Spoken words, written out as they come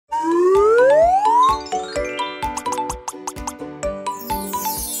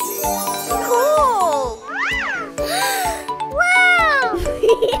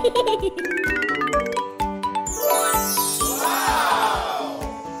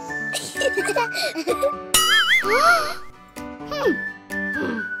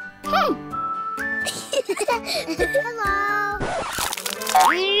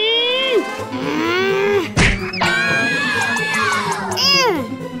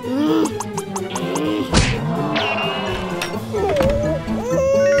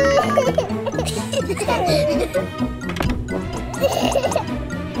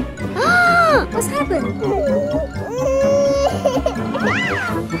What's happened?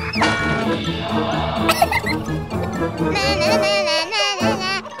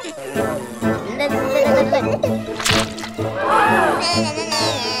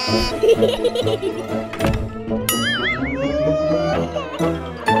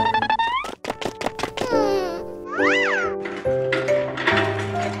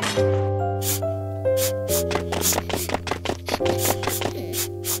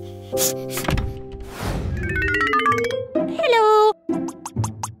 Hello.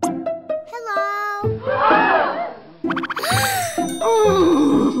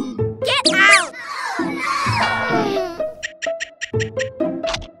 Get out!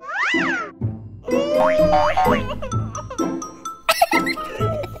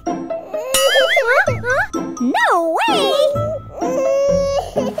 No way!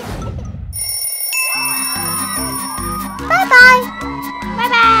 Bye-bye!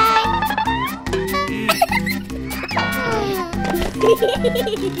 Bye-bye!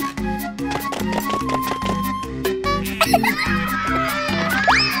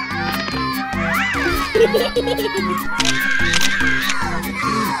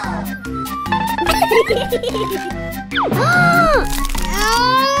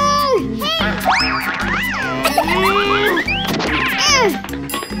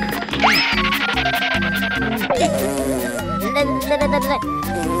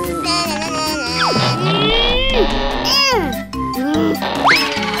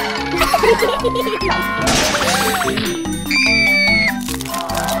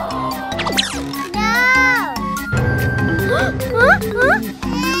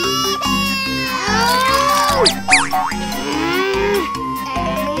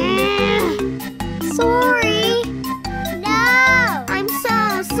 Sorry. No. I'm so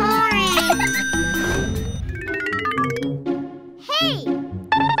sorry. Hey.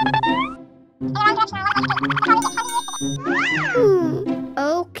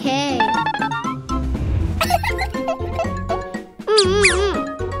 Okay.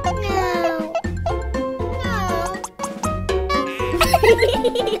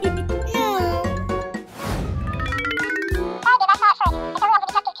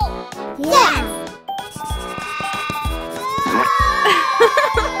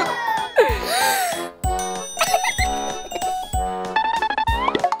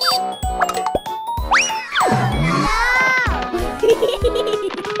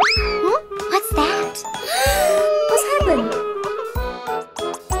 What's that? What's happened?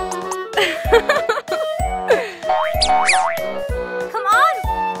 Come on!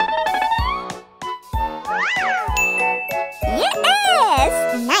 Yes!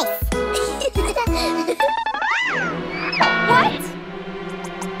 Nice! What?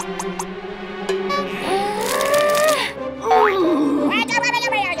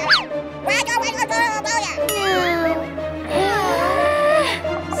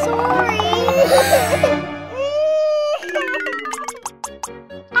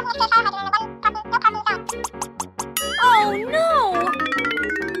 Oh no!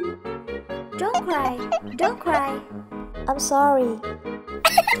 Don't cry. Don't cry. I'm sorry.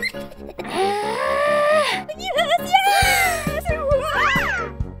 Yes, yes!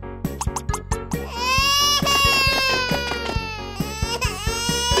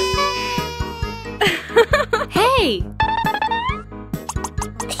 Hey!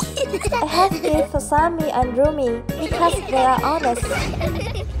 I have gift for Sammy and Rumi because they are honest.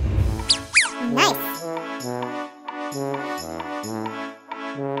 Nice!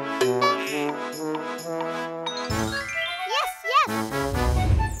 Yes, yes!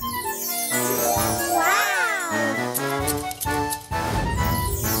 Wow!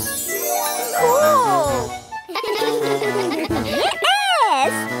 Cool!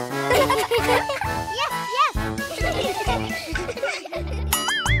 Yes! Yes, yes!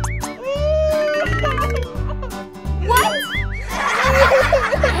 What?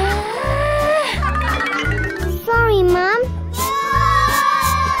 Sorry, Mom.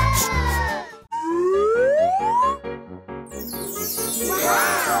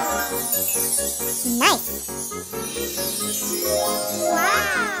 Nice.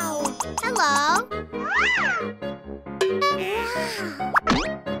 Wow. Hello.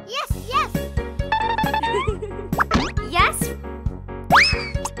 Yes, yes. Yes.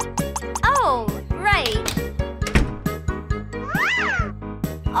 Oh.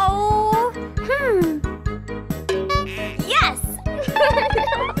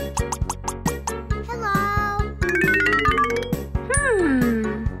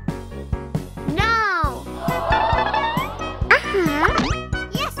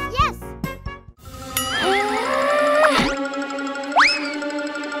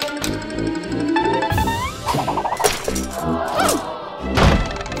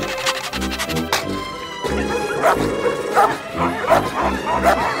 Oh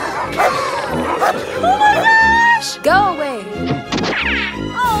my gosh! Go away.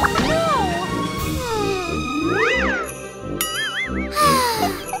 Oh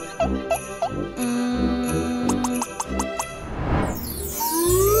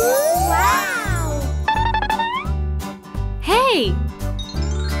Wow! Hey!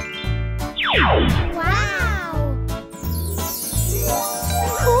 Wow!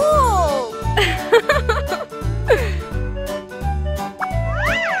 cool!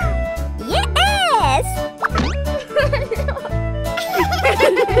 Yes!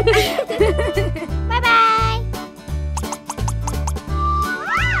 Bye-bye!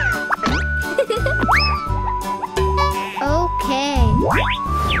 Okay.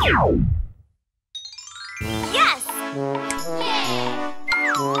 Yes!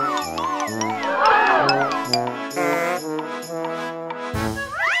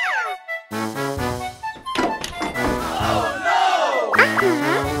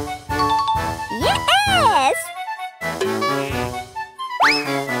 Yes!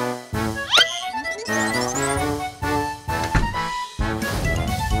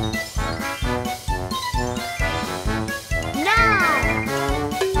 Now!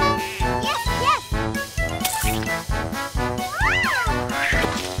 Yes, yes!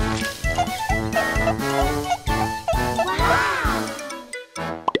 Wow!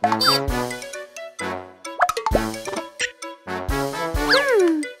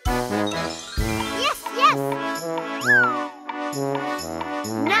 Yes, yes!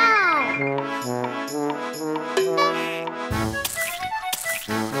 Now!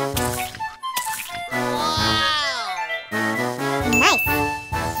 Nice!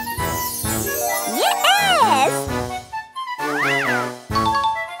 Yes!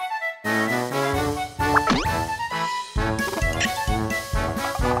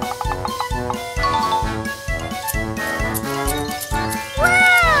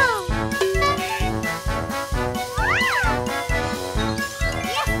 Wow!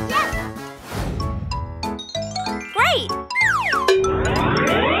 Yes, yes! Great!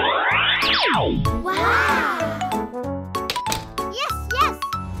 Wow! Yes, yes!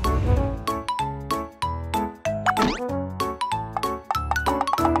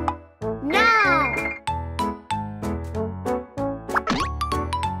 Now!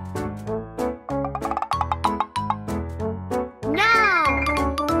 Now!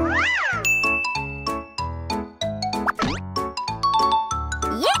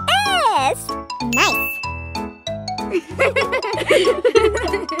 Yes! Nice!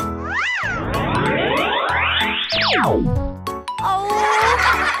 Oh,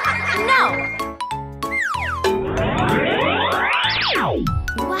 no!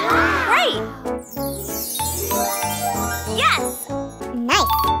 Wow! Great! Yes!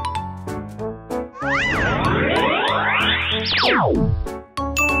 Nice!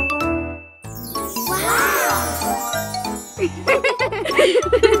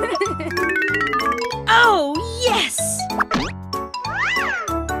 Oh, yes!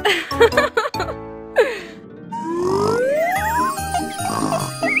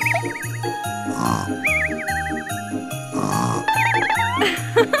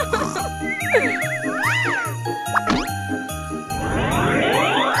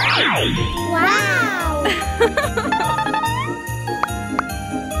 Wow!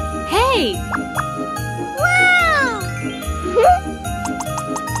 Hey! Wow!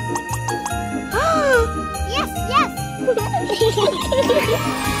 Yes, yes!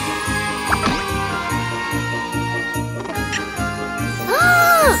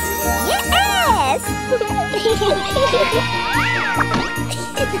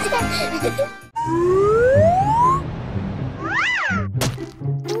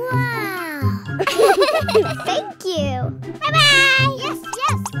 Wow! Thank you! Bye-bye! Yes,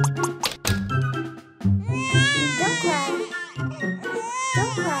 yes! Don't cry.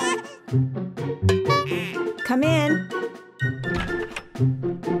 Don't cry. Come in.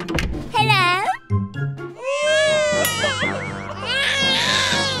 Hello?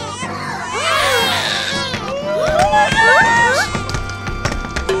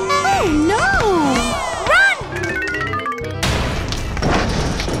 Oh, no! Run!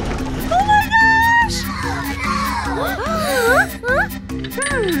 Oh my gosh!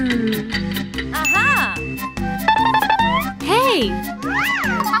 Aha! Hey!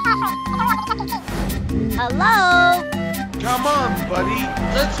 Hello? Come on, buddy.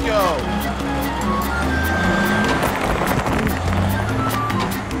 Let's go.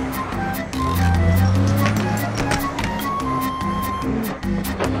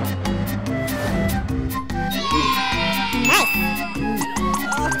 Nice!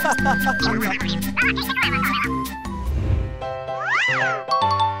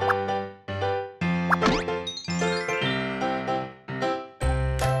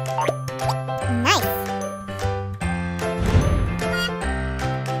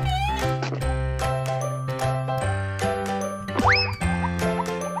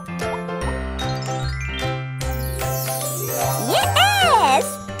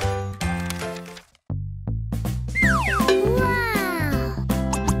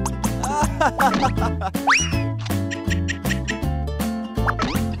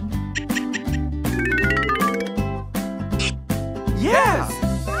 Yes!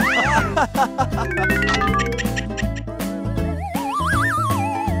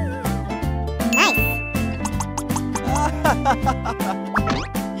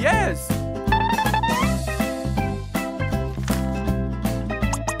 Yes!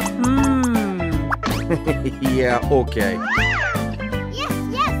 Yeah, okay. Yes,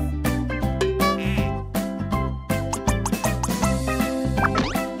 yes.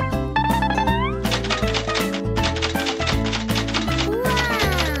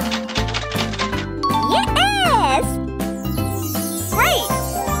 Yes! Great!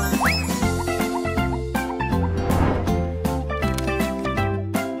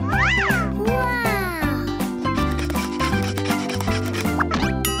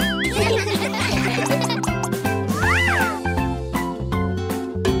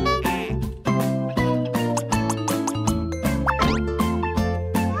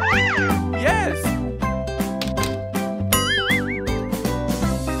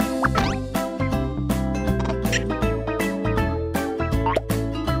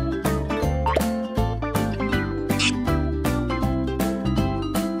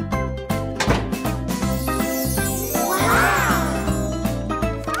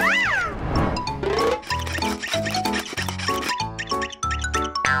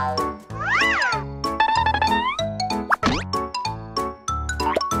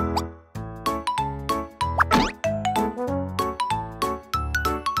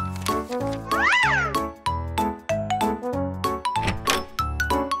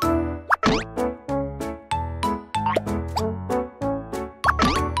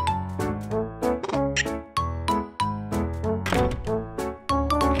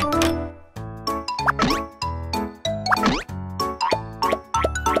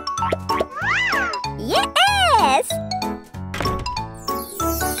 Yes! Yes!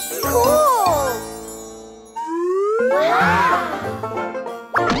 Cool!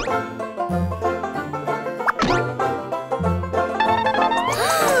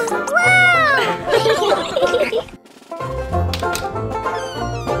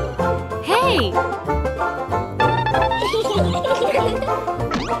 Hey!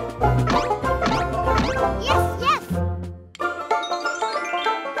 Yes, yes.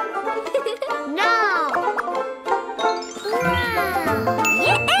 No.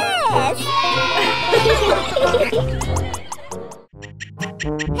 Yes!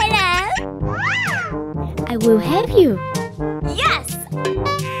 Hello? I will help you. Yes!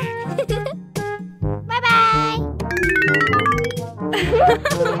 Bye-bye.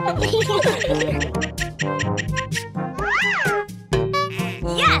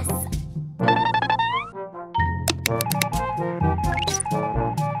 Yes!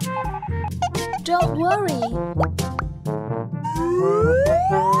 Don't worry.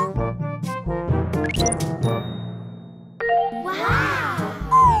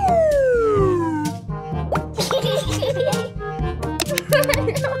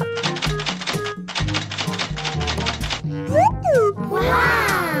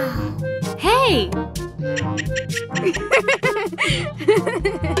 Hey!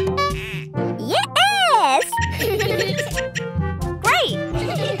 Yes! Great!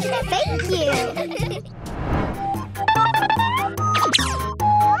 Thank you.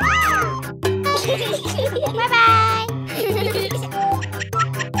 Bye-bye.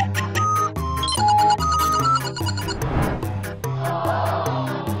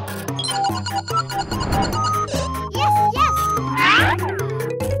 Yes, yes.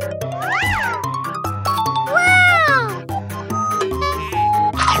 Wow!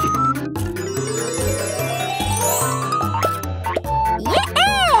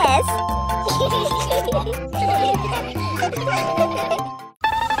 Yes!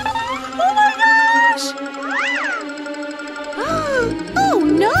 Oh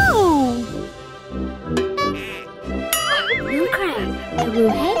no! Don't cry. I will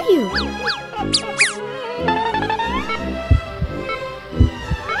help you.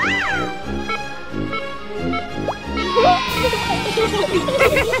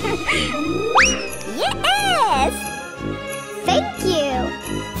 Yes! Thank you.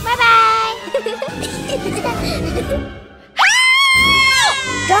 Doctor,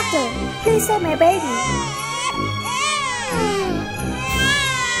 please save my baby.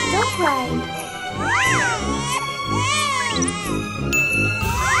 Don't cry.